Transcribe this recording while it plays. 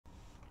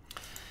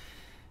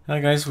Hi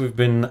guys, we've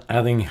been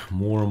adding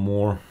more and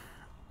more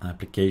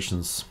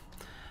applications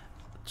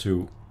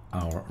to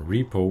our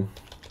repo,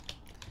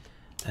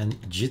 and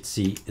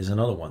Jitsi is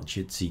another one.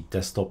 Jitsi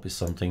desktop is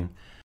something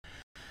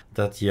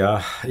that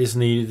is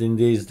needed in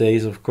these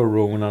days of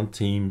Corona.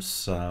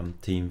 Teams,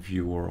 team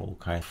viewer, all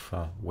kind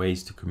of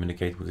ways to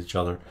communicate with each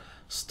other.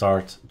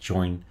 Start,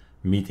 join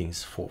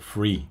meetings for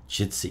free.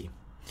 Jitsi,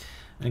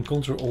 and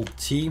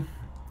Ctrl-Alt-T.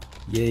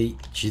 Yay,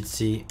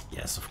 Jitsi.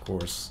 Yes, of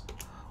course,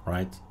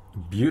 right.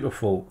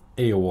 Beautiful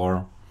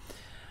AOR.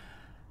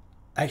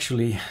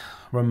 Actually,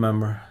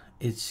 remember,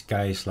 it's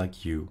guys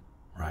like you,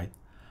 right?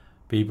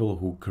 People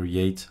who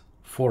create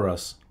for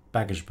us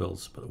package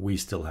builds, but we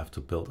still have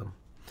to build them.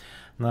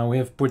 Now we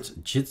have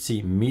put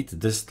Jitsi Meet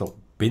Desktop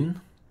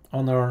bin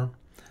on our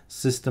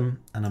system,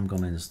 and I'm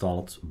going to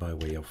install it by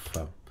way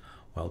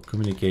of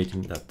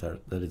communicating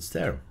that it's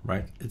there,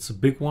 right? It's a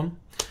big one,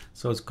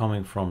 so it's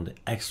coming from the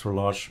extra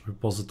large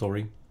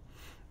repository.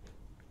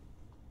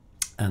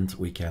 And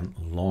we can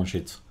launch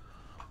it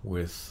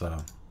with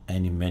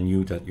any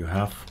menu that you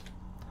have,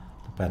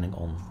 depending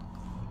on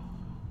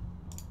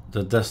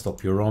the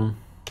desktop you're on.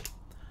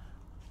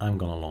 I'm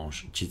gonna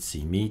launch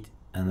Jitsi Meet,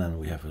 and then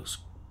we have a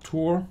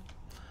tour.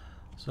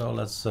 So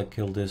let's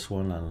kill this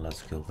one, and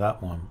let's kill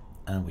that one,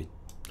 and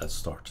let's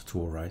start the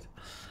tour, right?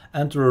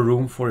 Enter a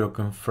room for your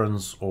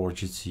conference or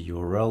Jitsi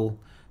URL.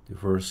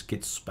 Diverse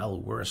kit spell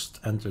worst.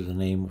 Enter the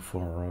name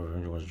for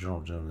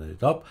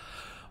it up.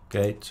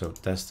 Okay, so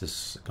test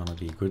is gonna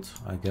be good,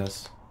 I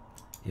guess,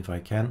 if I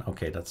can.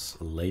 Okay, that's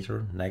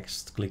later.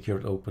 Next, click here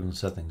to open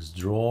settings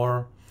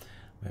drawer.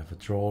 We have a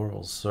drawer,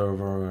 all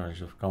server,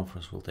 of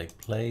conference will take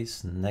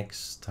place.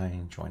 Next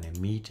time, join a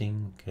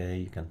meeting. Okay,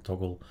 you can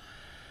toggle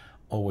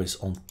always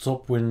on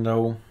top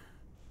window.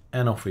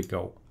 And off we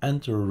go.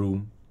 Enter a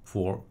room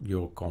for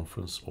your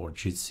conference or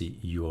Jitsi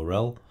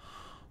URL.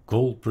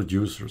 Gold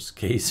producers,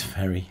 case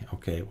vary.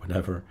 Okay,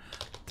 whatever,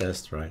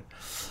 test, right?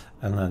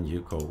 And then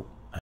you go.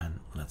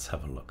 Let's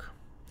have a look.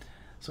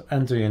 So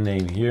enter your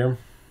name here.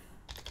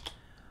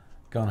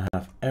 Gonna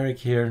have Eric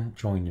here,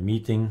 join the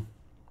meeting.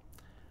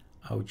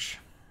 Ouch,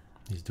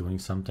 he's doing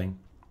something.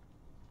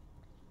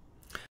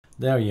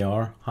 There you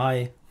are,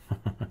 hi.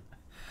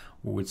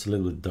 Oh, it's a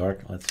little bit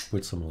dark, let's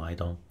put some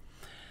light on.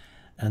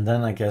 And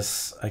then I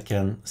guess I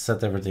can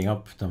set everything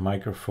up. The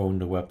microphone,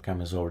 the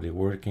webcam is already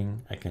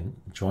working. I can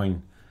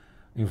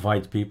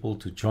invite people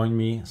to join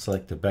me,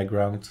 select the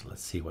background.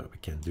 Let's see what we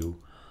can do.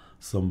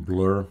 Some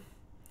blur.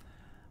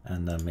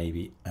 And then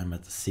maybe I'm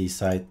at the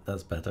seaside.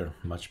 That's better,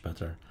 much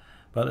better.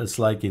 But it's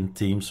like in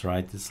Teams,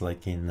 right? It's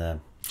like in the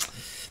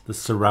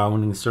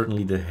surroundings,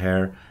 certainly the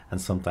hair,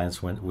 and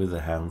sometimes with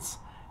the hands,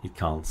 it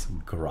can't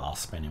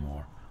grasp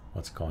anymore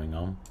what's going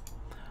on.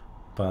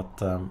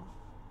 But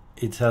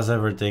it has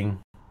everything,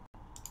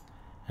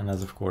 and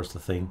that's of course the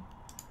thing.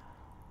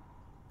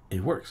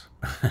 It works.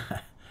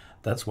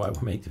 That's why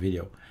we make the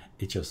video.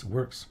 It just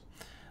works.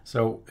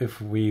 So if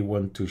we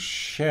want to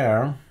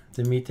share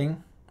the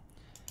meeting,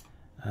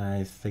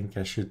 I think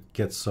I should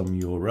get some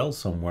URL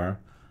somewhere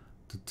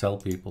to tell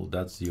people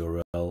that's the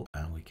URL,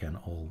 and we can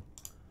all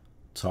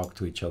talk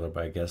to each other.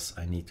 But I guess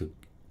I need to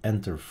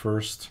enter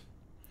first.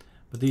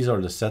 But these are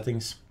the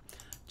settings.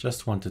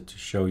 Just wanted to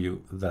show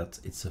you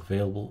that it's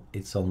available.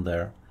 It's on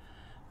there.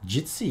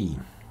 Jitsi.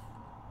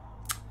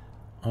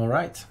 All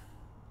right.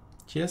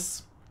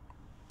 Cheers.